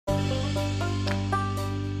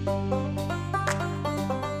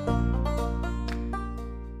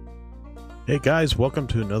Hey guys, welcome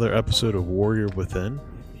to another episode of Warrior Within.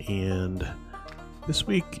 And this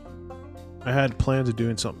week I had plans of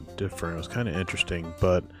doing something different. It was kind of interesting,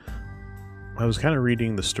 but I was kind of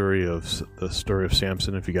reading the story of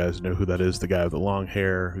Samson. If you guys know who that is, the guy with the long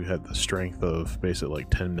hair who had the strength of basically like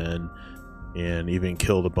 10 men and even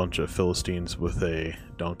killed a bunch of Philistines with a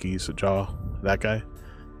donkey's jaw. That guy.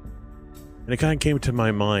 And it kind of came to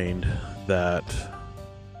my mind that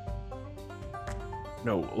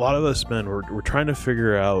a lot of us men, we're trying to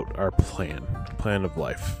figure out our plan of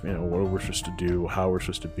life. What we're supposed to do, how we're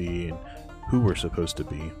supposed to be, and who we're supposed to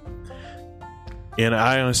be. And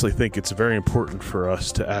I honestly think it's very important for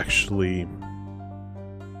us to actually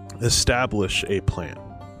establish a plan.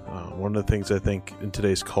 One of the things I think in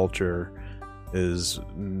today's culture is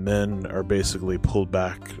men are basically pulled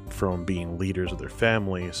back from being leaders of their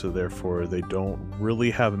family, so therefore they don't really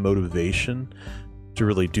have motivation to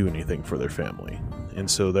really do anything for their family, and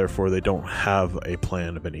so therefore they don't have a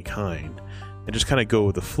plan of any kind and just kind of go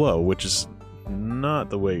with the flow, which is not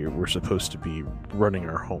the way we're supposed to be running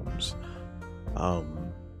our homes.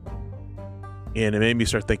 And it made me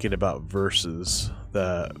start thinking about verses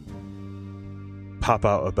that pop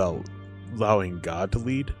out about allowing God to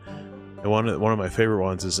lead. And one of my favorite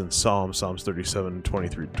ones is in Psalms 37,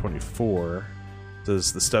 23-24.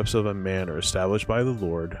 Says, "The steps of a man are established by the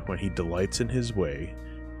Lord when he delights in his way.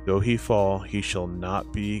 Though he fall, he shall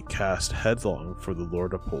not be cast headlong, for the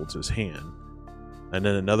Lord upholds his hand." And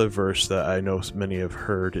then another verse that I know many have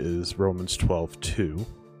heard is Romans 12:2,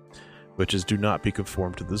 which is, "Do not be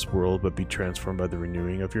conformed to this world, but be transformed by the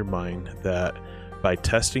renewing of your mind, that by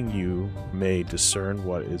testing you may discern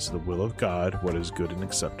what is the will of God, what is good and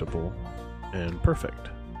acceptable and perfect."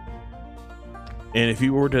 And if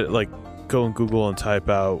you were to go on Google and type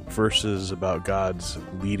out verses about God's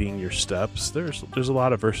leading your steps, there's a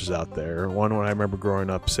lot of verses out there. One I remember growing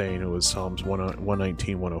up saying, it was Psalms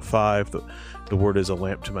 119, 105. The word is a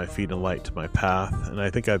lamp to my feet and a light to my path. And I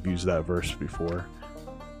think I've used that verse before.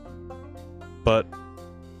 But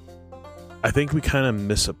I think we kind of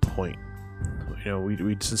miss a point.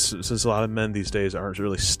 Since a lot of men these days aren't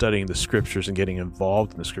really studying the scriptures and getting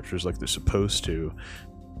involved in the scriptures like they're supposed to,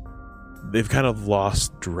 they've kind of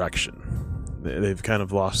lost direction. They've kind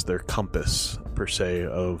of lost their compass, per se,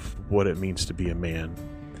 of what it means to be a man.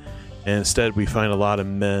 And instead, we find a lot of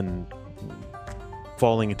men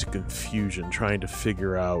falling into confusion, trying to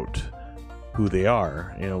figure out who they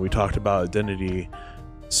are. We talked about identity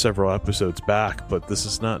several episodes back, but this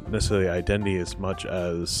is not necessarily identity as much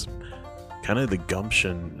as kind of the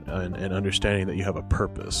gumption and understanding that you have a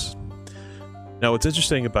purpose. Now, what's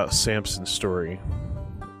interesting about Samson's story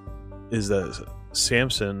is that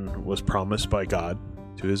Samson was promised by God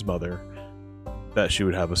to his mother that she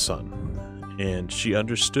would have a son. And she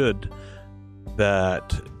understood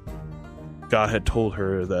that God had told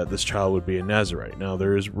her that this child would be a Nazirite. Now,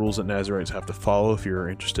 there is rules that Nazirites have to follow. If you're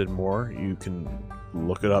interested more, you can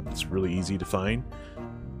look it up. It's really easy to find.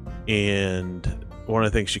 And one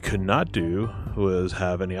of the things she could not do was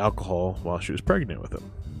have any alcohol while she was pregnant with him.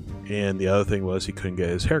 And the other thing was he couldn't get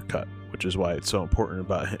his hair cut, which is why it's so important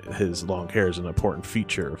about his long hair is an important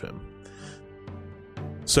feature of him.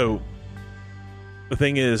 So the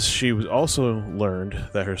thing is, she was also learned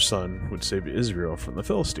that her son would save Israel from the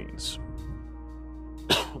Philistines.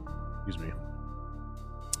 Excuse me.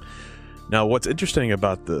 Now, what's interesting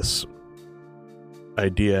about this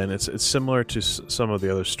idea, and it's similar to some of the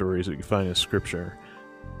other stories that you find in scripture,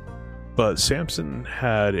 but Samson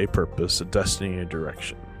had a purpose, a destiny, and a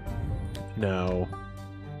direction. Now,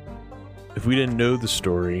 if we didn't know the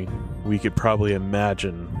story, we could probably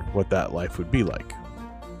imagine what that life would be like.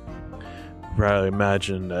 Probably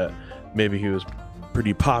imagine that maybe he was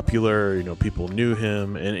pretty popular, people knew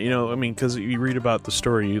him, and because you read about the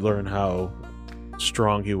story, you learn how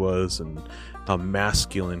strong he was and how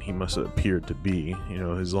masculine he must have appeared to be.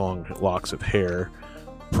 His long locks of hair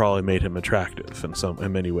probably made him attractive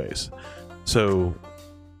in many ways. So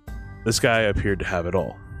this guy appeared to have it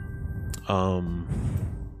all.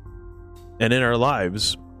 And in our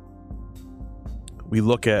lives, we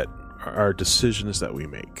look at our decisions that we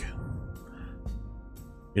make.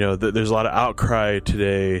 There's a lot of outcry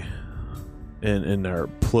today in our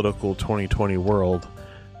political 2020 world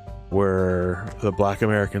where the Black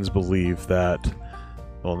Americans believe that,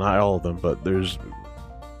 well, not all of them, but there's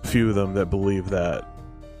a few of them that believe that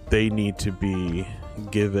they need to be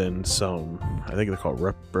given some, I think they're called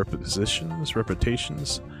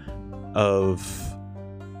reputations of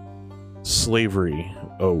slavery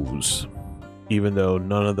oaths, even though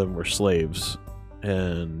none of them were slaves,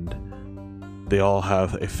 and they all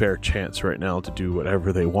have a fair chance right now to do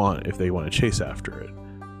whatever they want if they want to chase after it.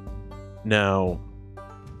 Now,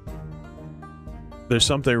 there's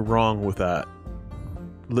something wrong with that,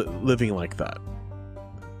 living like that.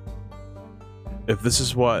 If this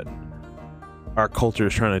is what our culture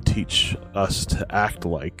is trying to teach us to act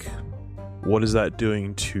like, what is that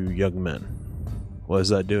doing to young men? What is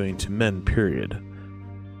that doing to men, period?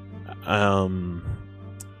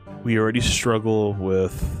 We already struggle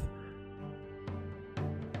with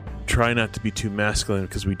trying not to be too masculine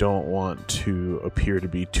because we don't want to appear to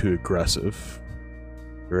be too aggressive.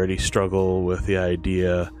 We already struggle with the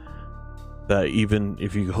idea that even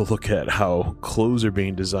if you go look at how clothes are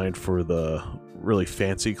being designed for the really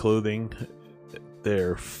fancy clothing,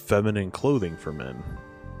 they're feminine clothing for men.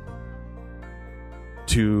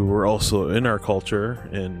 We're also in our culture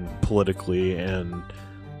and politically and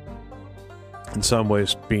in some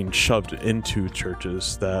ways being shoved into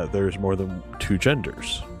churches that there's more than two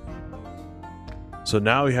genders. So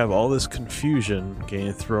now we have all this confusion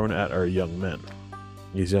getting thrown at our young men.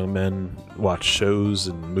 These young men watch shows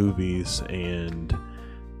and movies, and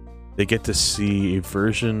they get to see a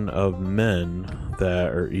version of men that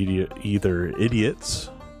are either idiots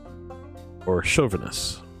or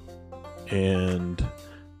chauvinists. And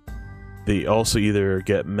they also either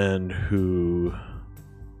get men who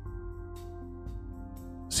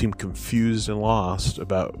seem confused and lost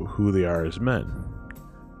about who they are as men.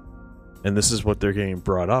 And this is what they're getting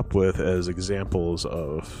brought up with as examples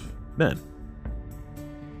of men.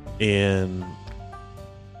 And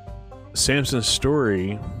Samson's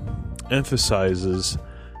story emphasizes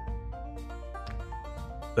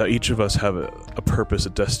that each of us have a purpose, a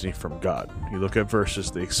destiny from God. You look at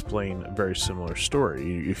verses, they explain a very similar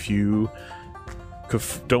story. If you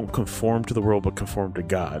don't conform to the world but conform to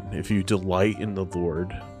God, if you delight in the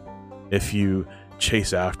Lord, if you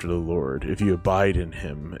chase after the Lord, if you abide in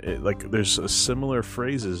him, there's a similar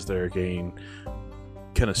phrases that are getting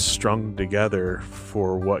kind of strung together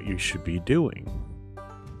for what you should be doing.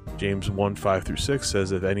 James 1:5-6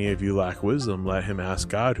 says, if any of you lack wisdom, let him ask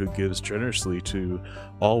God, who gives generously to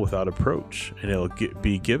all without reproach, and it'll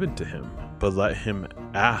be given to him. But let him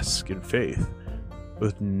ask in faith,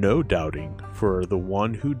 with no doubting, for the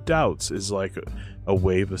one who doubts is like a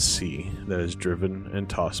wave of sea that is driven and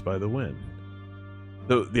tossed by the wind.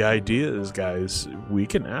 So the idea is, guys, we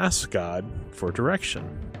can ask God for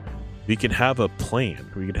direction. We can have a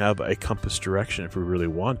plan. We can have a compass direction if we really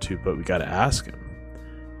want to, but we got to ask him.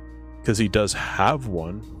 Because he does have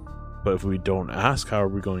one, but if we don't ask, how are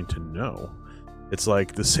we going to know? It's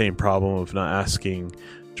like the same problem of not asking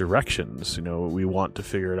directions. We want to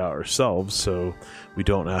figure it out ourselves, so we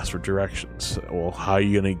don't ask for directions. Well, how are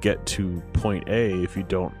you going to get to point A if you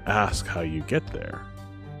don't ask how you get there?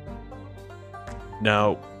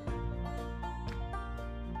 Now,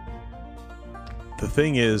 the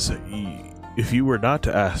thing is, if you were not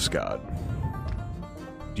to ask God,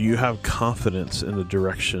 do you have confidence in the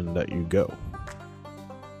direction that you go?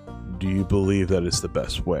 Do you believe that it's the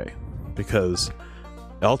best way? Because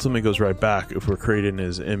it ultimately goes right back. If we're created in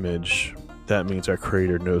his image, that means our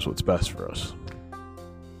creator knows what's best for us.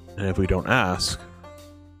 And if we don't ask,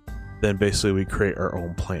 then basically we create our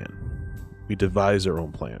own plan. We devise our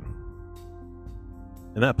own plan.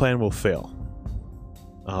 And that plan will fail.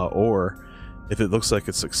 Or if it looks like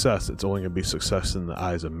it's success, it's only going to be success in the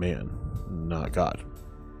eyes of man, not God.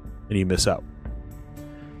 And you miss out.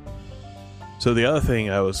 So the other thing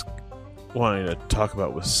I was wanting to talk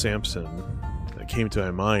about with Samson that came to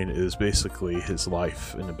my mind is basically his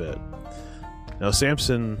life in a bit. Now,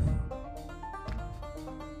 Samson,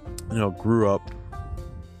 grew up.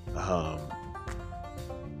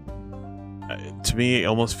 To me, it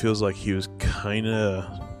almost feels like he was kind of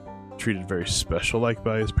treated very special,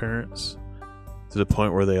 by his parents, to the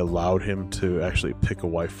point where they allowed him to actually pick a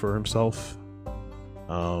wife for himself.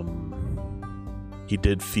 He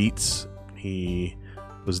did feats. He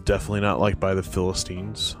was definitely not liked by the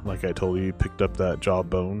Philistines. Like I told you, he picked up that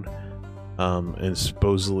jawbone and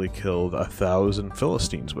supposedly killed 1,000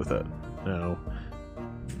 Philistines with it. Now,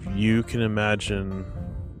 you can imagine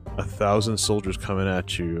 1,000 soldiers coming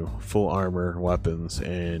at you, full armor, weapons,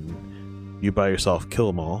 and you by yourself kill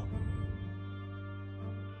them all.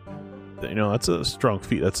 That's a strong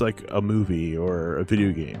feat. That's like a movie or a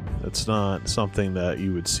video game. That's not something that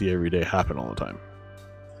you would see every day happen all the time.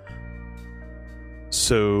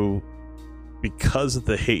 So, because of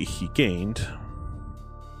the hate he gained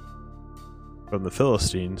from the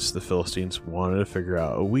Philistines wanted to figure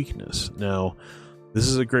out a weakness. Now, this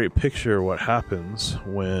is a great picture of what happens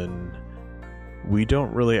when we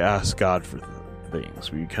don't really ask God for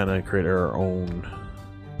things. We kind of create our own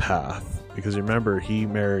path. Because remember, he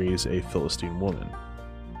marries a Philistine woman,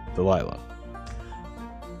 Delilah.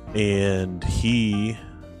 And he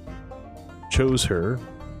chose her,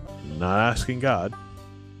 not asking God,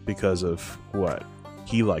 because of what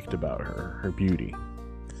he liked about her, her beauty.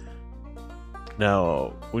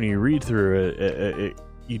 Now, when you read through it,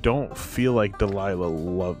 you don't feel like Delilah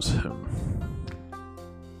loves him.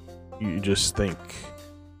 You just think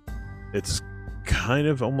it's kind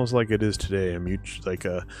of almost like it is today,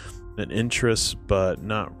 an interest, but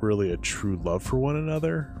not really a true love for one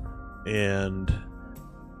another. And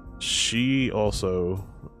she also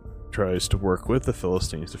tries to work with the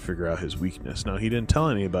Philistines to figure out his weakness. Now, he didn't tell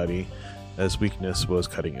anybody his weakness was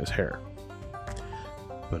cutting his hair.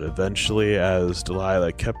 But eventually, as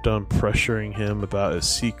Delilah kept on pressuring him about his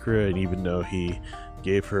secret, and even though he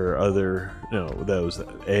gave her other, that was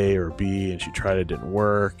A or B, and she tried, it didn't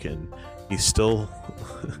work, and he still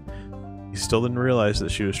didn't realize that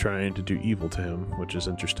she was trying to do evil to him, which is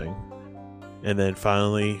interesting. And then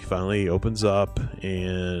finally he opens up,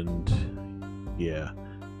 and yeah,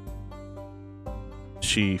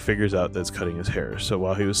 she figures out that it's cutting his hair. So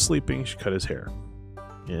while he was sleeping, she cut his hair.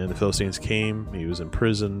 And the Philistines came, he was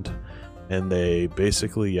imprisoned, and they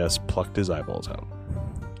basically, plucked his eyeballs out.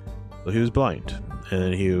 So he was blind,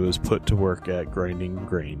 and he was put to work at grinding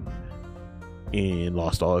grain and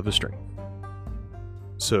lost all of his strength.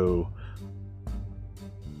 So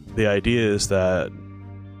the idea is that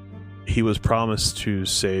he was promised to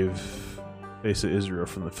save basically Israel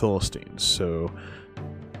from the Philistines. So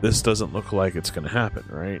this doesn't look like it's going to happen,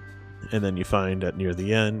 right? And then you find that near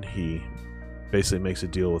the end, he basically makes a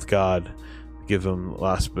deal with God to give him the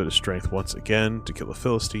last bit of strength once again to kill the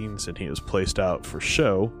Philistines, and he was placed out for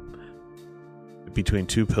show between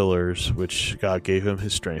two pillars, which God gave him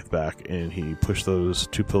his strength back, and he pushed those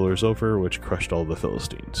two pillars over, which crushed all the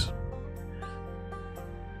Philistines.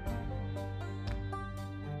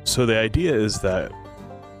 So the idea is that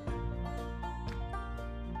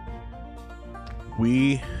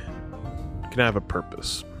we can have a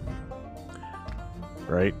purpose,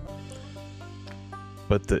 right?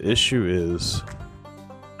 But the issue is,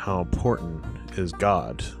 how important is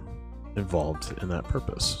God involved in that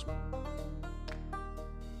purpose?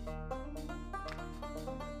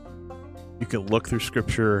 You can look through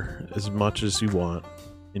scripture as much as you want,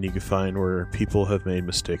 and you can find where people have made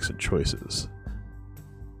mistakes and choices.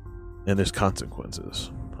 And there's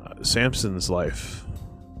consequences. Samson's life,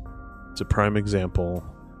 it's a prime example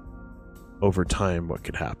over time what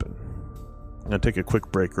could happen. I'm going to take a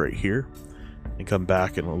quick break right here and come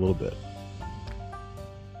back in a little bit.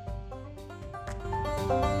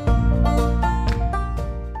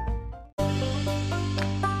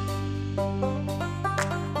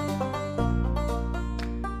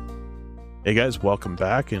 Hey guys, welcome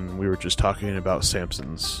back, and we were just talking about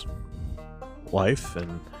Samson's life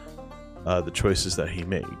and the choices that he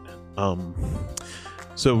made.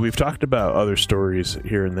 So we've talked about other stories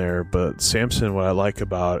here and there, but Samson, what I like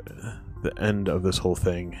about the end of this whole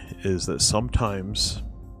thing is that sometimes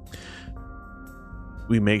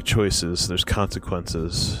we make choices, there's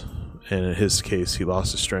consequences, and in his case, he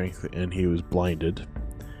lost his strength and he was blinded.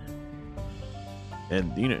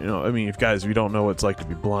 And if you don't know what it's like to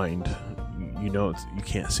be blind, you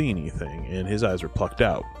can't see anything, and his eyes were plucked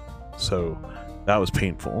out, so that was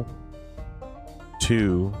painful.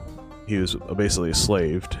 2, he was basically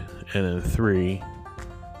enslaved, and then 3,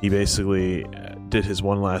 he basically did his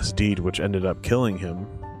one last deed, which ended up killing him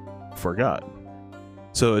for God.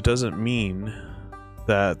 So it doesn't mean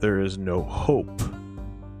that there is no hope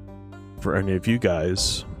for any of you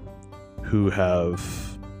guys who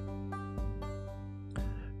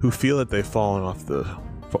feel that they've fallen off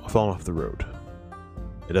the road.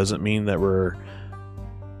 It doesn't mean that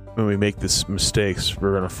when we make these mistakes,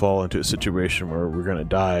 we're going to fall into a situation where we're going to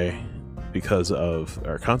die because of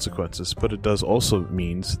our consequences, but it does also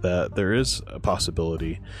means that there is a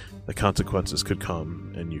possibility that consequences could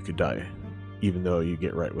come and you could die, even though you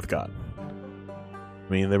get right with God. I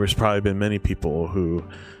mean, there was probably been many people who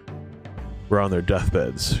were on their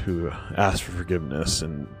deathbeds who asked for forgiveness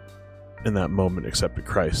and in that moment accepted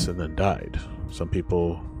Christ and then died. Some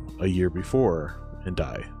people a year before and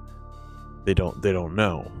die. They don't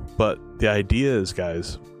know. But the idea is,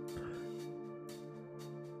 guys,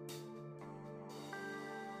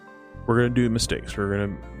 we're going to do mistakes. We're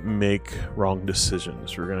going to make wrong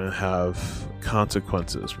decisions. We're going to have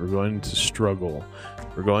consequences. We're going to struggle.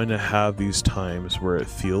 We're going to have these times where it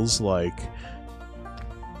feels like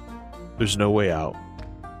there's no way out.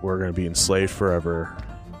 We're going to be enslaved forever.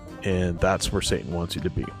 And that's where Satan wants you to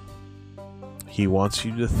be. He wants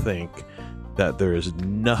you to think that there is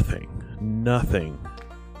nothing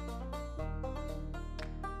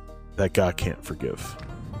that God can't forgive.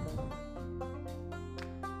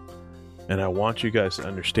 And I want you guys to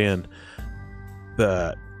understand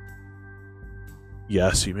that,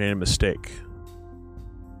 yes, you made a mistake,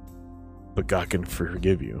 but God can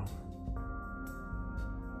forgive you.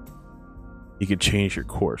 He can change your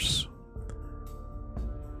course.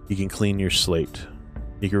 He can clean your slate.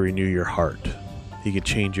 He can renew your heart. He can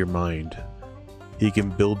change your mind. He can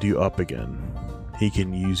build you up again. He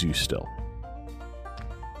can use you still.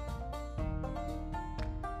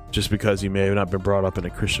 Just because you may have not been brought up in a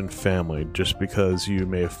Christian family, just because you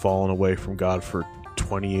may have fallen away from God for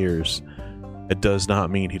 20 years, it does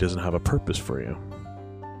not mean He doesn't have a purpose for you.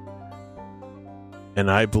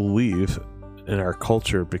 And I believe in our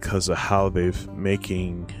culture, because of how they've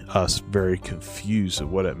making us very confused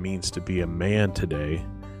of what it means to be a man today,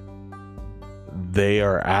 they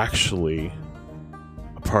are actually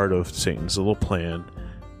a part of Satan's little plan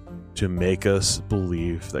to make us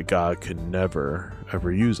believe that God could never ever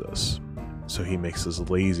use us. So he makes us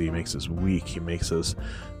lazy, he makes us weak, he makes us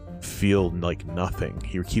feel like nothing.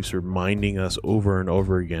 He keeps reminding us over and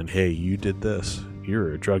over again, hey, you did this,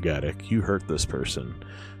 you're a drug addict, you hurt this person,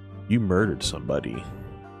 you murdered somebody,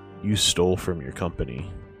 you stole from your company,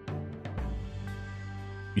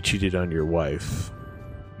 you cheated on your wife,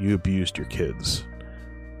 you abused your kids,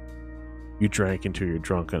 you drank until you're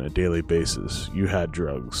drunk on a daily basis, you had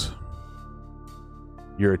drugs,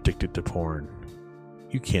 you're addicted to porn.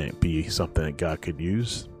 You can't be something that God could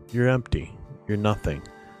use. You're empty. You're nothing.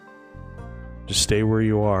 Just stay where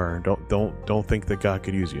you are. Don't think that God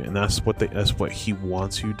could use you. And that's what He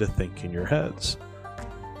wants you to think in your heads.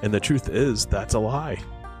 And the truth is, that's a lie.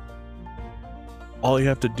 All you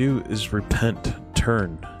have to do is repent,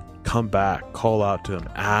 turn, come back, call out to Him,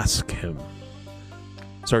 ask Him.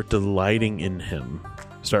 Start delighting in Him.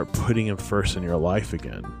 Start putting Him first in your life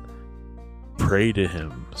again. Pray to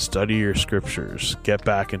Him, study your scriptures, get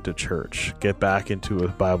back into church, get back into a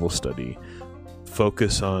Bible study,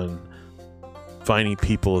 focus on finding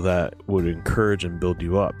people that would encourage and build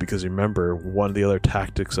you up. Because remember, one of the other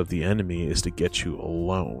tactics of the enemy is to get you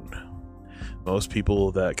alone. Most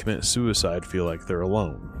people that commit suicide feel like they're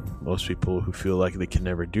alone. Most people who feel like they can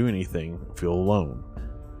never do anything feel alone.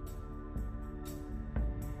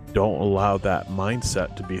 Don't allow that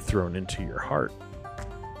mindset to be thrown into your heart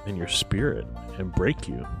and your spirit and break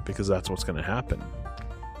you, because that's what's going to happen.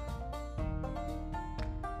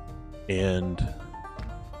 And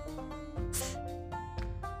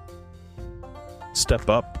step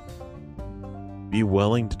up, be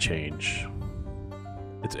willing to change.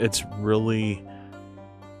 It's really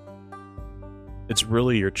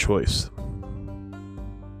your choice.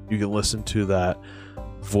 You can listen to that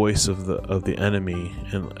voice of the enemy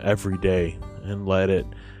and every day and let it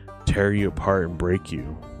tear you apart and break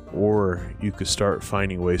you, or you could start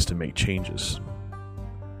finding ways to make changes.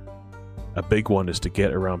 A big one is to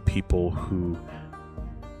get around people who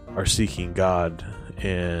are seeking God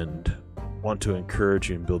and want to encourage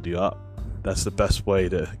you and build you up. That's the best way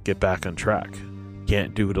to get back on track. You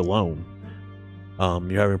can't do it alone.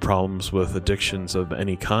 You're having problems with addictions of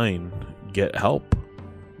any kind, get help.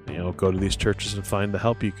 Go to these churches and find the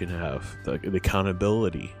help you can have, the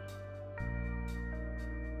accountability.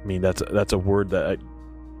 I mean, that's a word that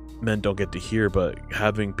men don't get to hear, but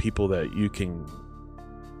having people that you can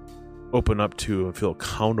open up to and feel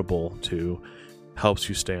accountable to helps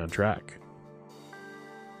you stay on track.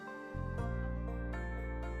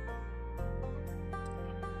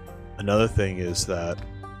 Another thing is that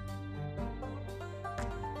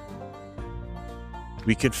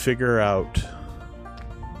we could figure out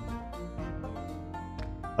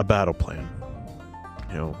a battle plan.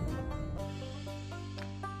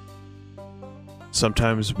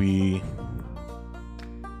 Sometimes we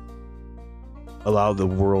allow the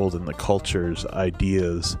world and the culture's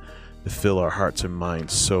ideas to fill our hearts and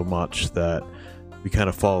minds so much that we kind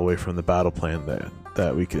of fall away from the battle plan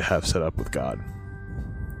that we could have set up with God.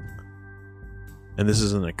 And this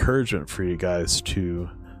is an encouragement for you guys to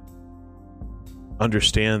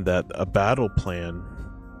understand that a battle plan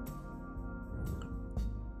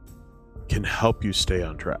can help you stay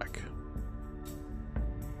on track.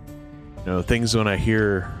 Things when I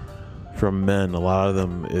hear from men, a lot of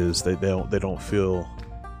them is they don't feel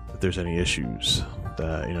that there's any issues.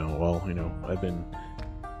 That I've been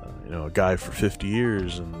a guy for 50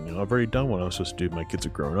 years, and I've already done what I was supposed to do. My kids are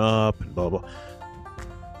grown up, and blah blah.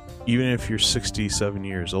 Even if you're 67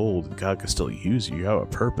 years old, God can still use you. You have a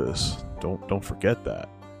purpose. Don't forget that.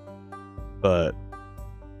 But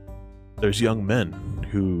there's young men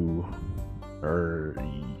who are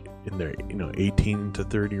in their 18 to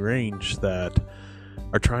 30 range that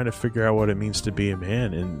are trying to figure out what it means to be a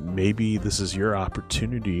man, and maybe this is your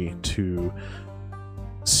opportunity to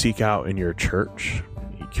seek out in your church,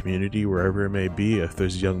 your community, wherever it may be, if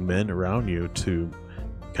there's young men around you, to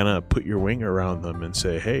kind of put your wing around them and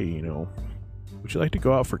say, hey, you know, would you like to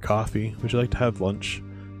go out for coffee? Would you like to have lunch?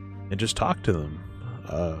 And just talk to them.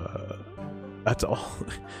 That's all.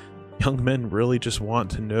 Young men really just want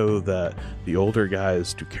to know that the older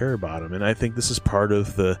guys do care about them. And I think this is part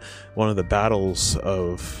of one of the battles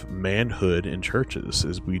of manhood in churches,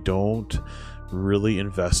 is we don't really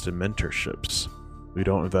invest in mentorships. We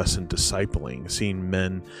don't invest in discipling, seeing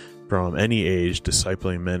men from any age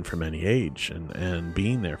discipling men from any age, and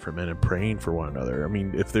being there for men and praying for one another. I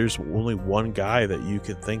mean, if there's only one guy that you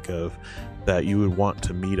can think of that you would want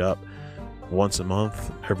to meet up once a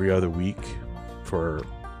month, every other week, for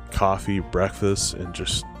coffee, breakfast, and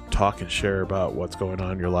just talk and share about what's going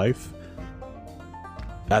on in your life,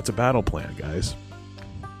 that's a battle plan, guys.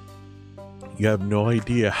 You have no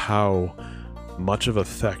idea how much of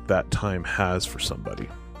effect that time has for somebody.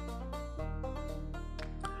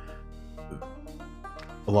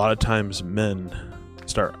 A lot of times men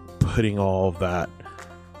start putting all of that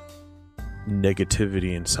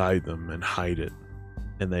negativity inside them and hide it,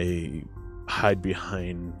 and they hide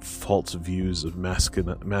behind false views of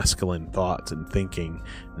masculine thoughts and thinking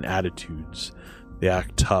and attitudes. They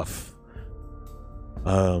act tough.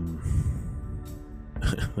 Actually,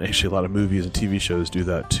 a lot of movies and TV shows do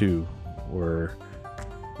that too, where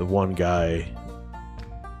the one guy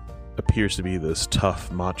appears to be this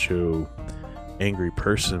tough, macho, angry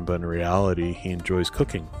person, but in reality he enjoys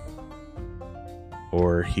cooking,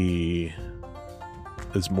 or he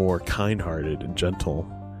is more kind-hearted and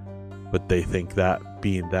gentle, but they think that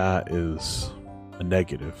being that is a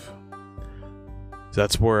negative. So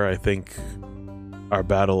that's where I think our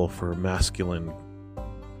battle for masculine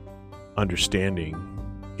understanding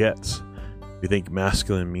gets. You think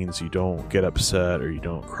masculine means you don't get upset, or you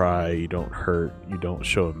don't cry, you don't hurt, you don't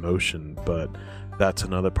show emotion, but that's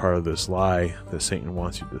another part of this lie that Satan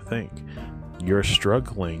wants you to think. You're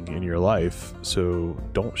struggling in your life, so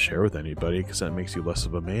don't share with anybody, because that makes you less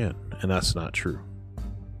of a man, and that's not true.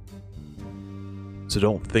 So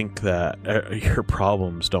don't think that your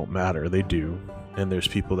problems don't matter. They do, and there's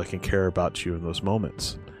people that can care about you in those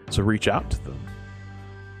moments. So reach out to them.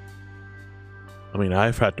 I mean,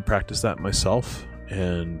 I've had to practice that myself,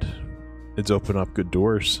 and it's opened up good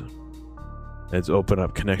doors. It's opened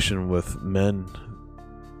up connection with men,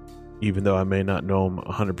 even though I may not know them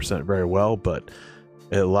 100% very well, but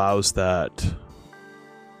it allows that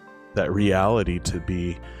reality to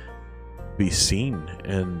be seen,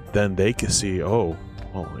 and then they can see, oh,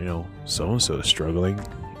 well, you know, so-and-so is struggling,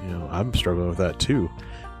 you know, I'm struggling with that too.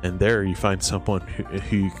 And there you find someone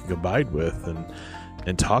who you can abide with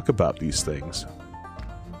and talk about these things.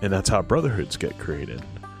 And that's how brotherhoods get created.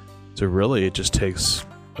 So really it just takes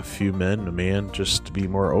a man just to be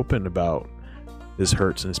more open about his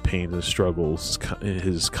hurts and his pains and struggles,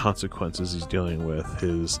 his consequences he's dealing with,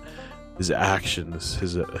 his actions,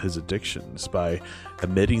 his addictions. By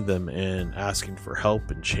admitting them and asking for help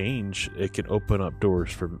and change, it can open up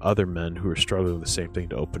doors for other men who are struggling with the same thing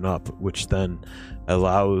to open up, which then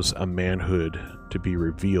allows a manhood to be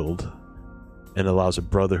revealed and allows a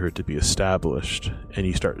brotherhood to be established. And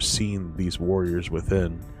you start seeing these warriors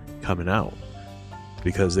within coming out,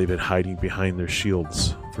 because they've been hiding behind their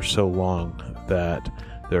shields for so long that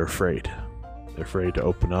they're afraid. They're afraid to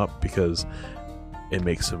open up because it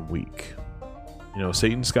makes them weak. You know,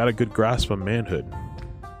 Satan's got a good grasp on manhood,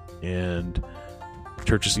 and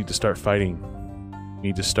churches need to start fighting.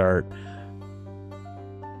 Need to start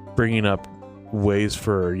bringing up ways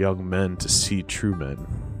for young men to see true men.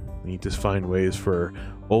 We need to find ways for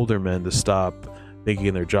older men to stop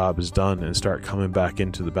thinking their job is done and start coming back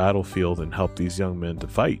into the battlefield and help these young men to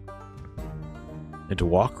fight and to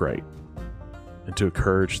walk right and to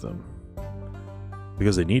encourage them,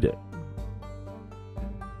 because they need it.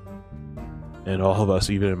 And all of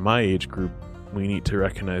us, even in my age group, we need to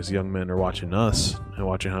recognize young men are watching us and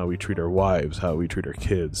watching how we treat our wives, how we treat our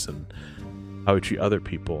kids, and how we treat other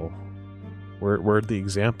people. We're the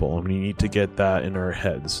example, and we need to get that in our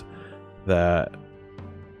heads, that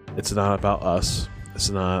it's not about us.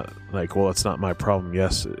 It's not like, well, it's not my problem.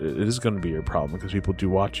 Yes, it is going to be your problem, because people do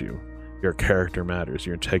watch you. Your character matters.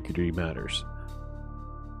 Your integrity matters.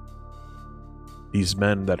 These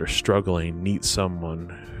men that are struggling need someone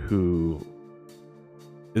who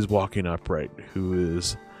is walking upright, who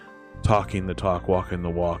is talking the talk, walking the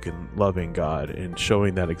walk, and loving God, and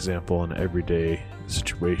showing that example in everyday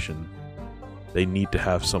situation. They need to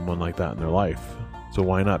have someone like that in their life. So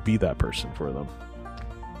why not be that person for them?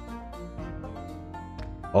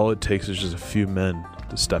 All it takes is just a few men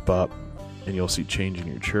to step up, and you'll see change in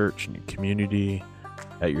your church and your community,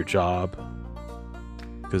 at your job,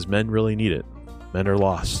 because men really need it. Men are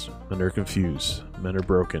lost, men are confused, men are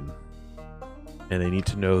broken, and they need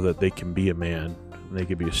to know that they can be a man, and they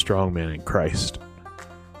can be a strong man in Christ.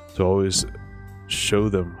 So always show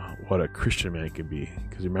them what a Christian man can be,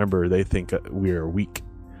 because remember, they think we are weak,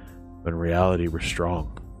 but in reality, we're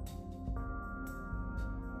strong.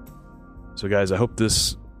 So guys, I hope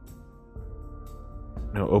this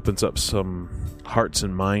opens up some hearts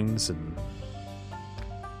and minds and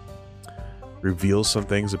reveals some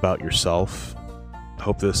things about yourself. I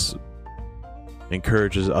hope this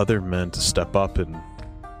encourages other men to step up and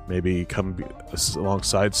maybe come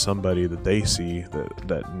alongside somebody that they see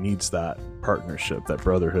that needs that partnership, that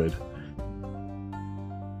brotherhood.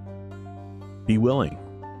 Be willing.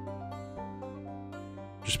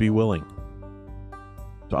 Just be willing.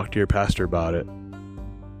 Talk to your pastor about it.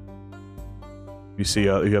 You see,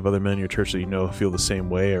 you have other men in your church that feel the same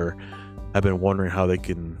way or have been wondering how they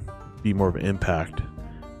can be more of an impact.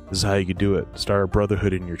 This is how you can do it. Start a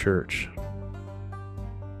brotherhood in your church.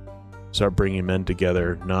 Start bringing men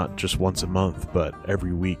together, not just once a month, but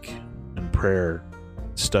every week in prayer,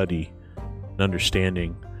 study, and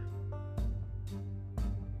understanding.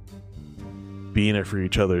 Being there for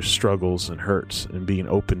each other's struggles and hurts and being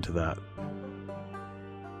open to that.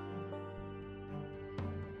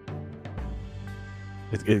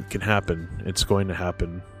 It can happen. It's going to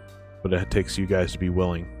happen. But it takes you guys to be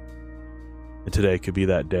willing. And today could be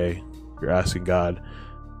that day. You're asking God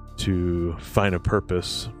to find a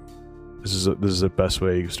purpose. This is the best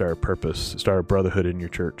way you can start a purpose. Start a brotherhood in your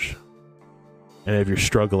church. And if you're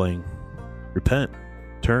struggling, repent.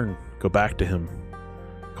 Turn. Go back to Him.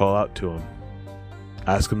 Call out to Him.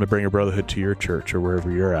 Ask Him to bring a brotherhood to your church or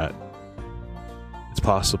wherever you're at. It's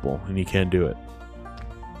possible, and you can do it.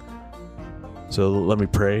 So let me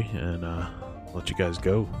pray and let you guys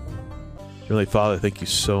go. Heavenly Father, thank you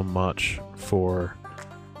so much for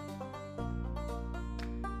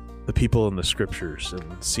the people in the scriptures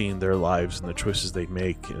and seeing their lives and the choices they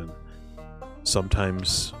make. And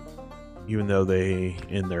sometimes, even though they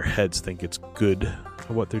in their heads think it's good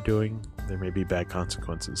what they're doing, there may be bad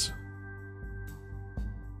consequences.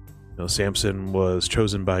 Samson was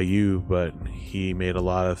chosen by you, but he made a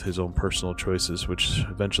lot of his own personal choices, which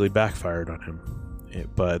eventually backfired on him.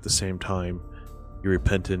 But at the same time, you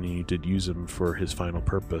repented and you did use him for his final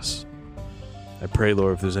purpose. I pray,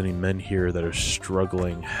 Lord, if there's any men here that are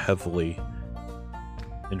struggling heavily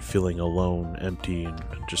and feeling alone, empty, and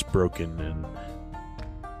just broken, and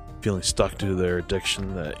feeling stuck to their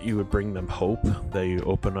addiction, that you would bring them hope, that you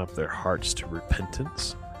open up their hearts to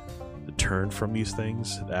repentance, to turn from these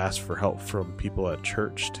things, to ask for help from people at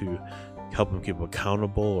church to help them keep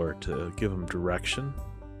accountable or to give them direction.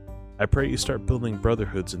 I pray you start building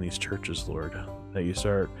brotherhoods in these churches, Lord, that you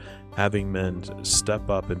start having men step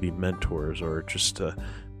up and be mentors, or just to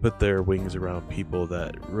put their wings around people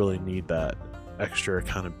that really need that extra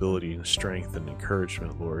accountability and strength and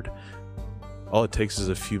encouragement, Lord. All it takes is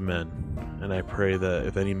a few men, and I pray that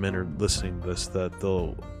if any men are listening to this, that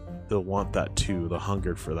they'll want that too, the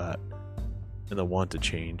hunger for that, and the want to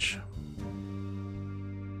change.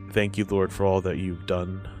 Thank you, Lord, for all that you've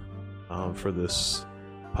done for this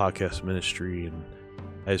podcast ministry, and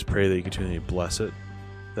I just pray that you continue to bless it,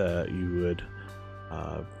 that you would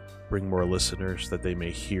bring more listeners, that they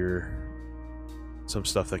may hear some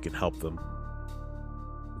stuff that can help them.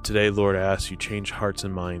 Today, Lord, I ask you change hearts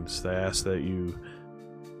and minds. I ask that you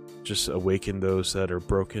just awaken those that are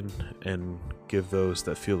broken and give those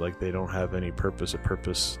that feel like they don't have any purpose a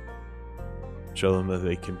purpose. Show them that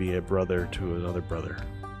they can be a brother to another brother.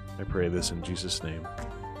 I pray this in Jesus' name.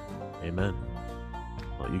 Amen.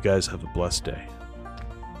 Well, you guys have a blessed day.